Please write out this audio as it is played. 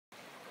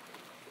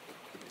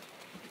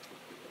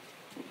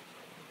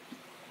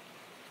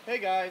Hey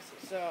guys,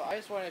 so I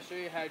just want to show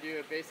you how to do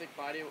a basic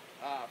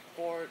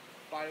forward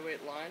body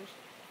weight lunge.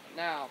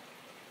 Now,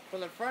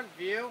 from the front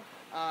view,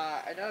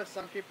 I know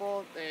some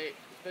people, they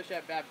especially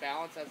have bad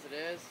balance as it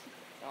is,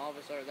 and all of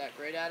us are that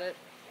great at it.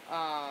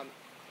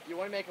 You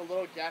want to make a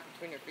little gap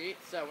between your feet,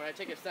 so when I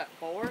take a step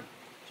forward,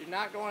 do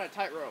not go on a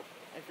tightrope.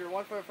 If you're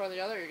one foot in front of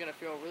the other, you're going to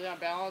feel really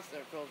unbalanced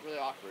and it feels really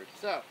awkward.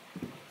 So,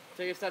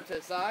 take a step to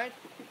the side,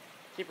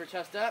 keep your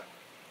chest up,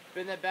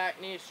 bend that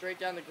back knee straight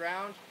down the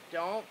ground.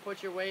 Don't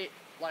put your weight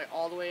like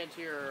all the way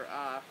into your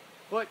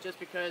foot just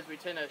because we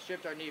tend to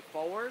shift our knee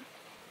forward.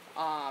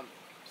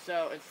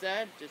 So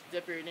instead, just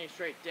dip your knee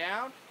straight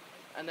down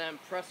and then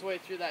press away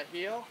through that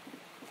heel,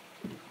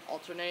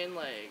 alternating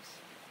legs.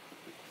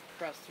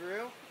 Press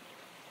through,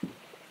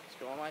 just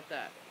going like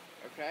that,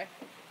 okay?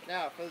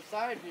 Now for the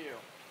side view,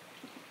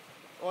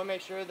 I want to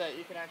make sure that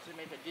you can actually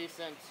make a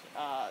decent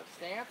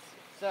stance.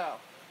 So,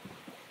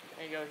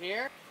 you go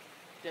here,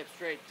 dip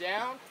straight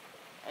down,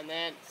 and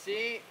then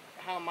see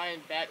how my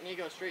back knee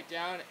goes straight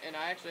down, and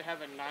I actually have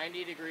a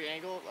 90-degree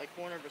angle, like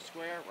corner of a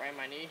square, right in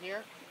my knee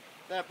here.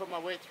 Then I put my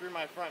weight through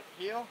my front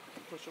heel,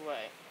 push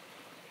away.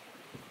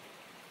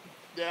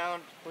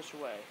 Down, push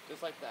away,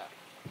 just like that.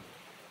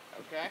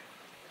 Okay?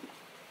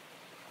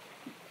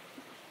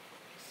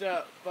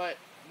 So, but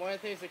one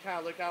of the things to kind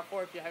of look out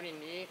for if you have any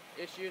knee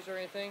issues or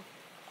anything,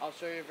 I'll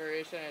show you a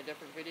variation in a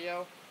different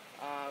video,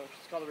 which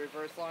is called the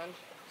reverse lunge.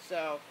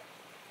 So,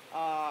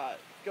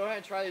 go ahead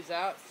and try these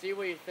out, see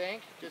what you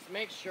think. Just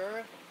make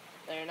sure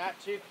that you're not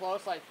too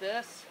close like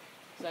this.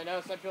 So I know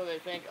some people, they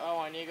think, oh,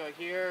 I need to go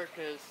here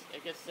because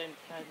it gets the same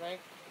kind of thing.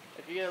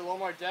 If you get a little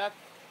more depth,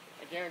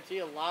 I guarantee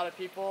a lot of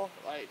people,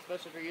 like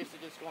especially if you're used to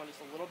just going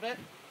just a little bit,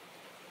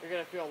 you're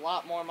going to feel a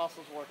lot more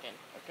muscles working,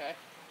 okay?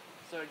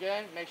 So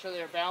again, make sure that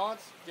you're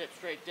balanced, dip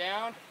straight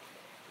down,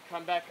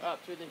 come back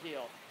up through the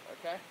heel,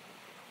 okay?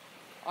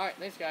 Alright,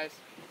 thanks guys.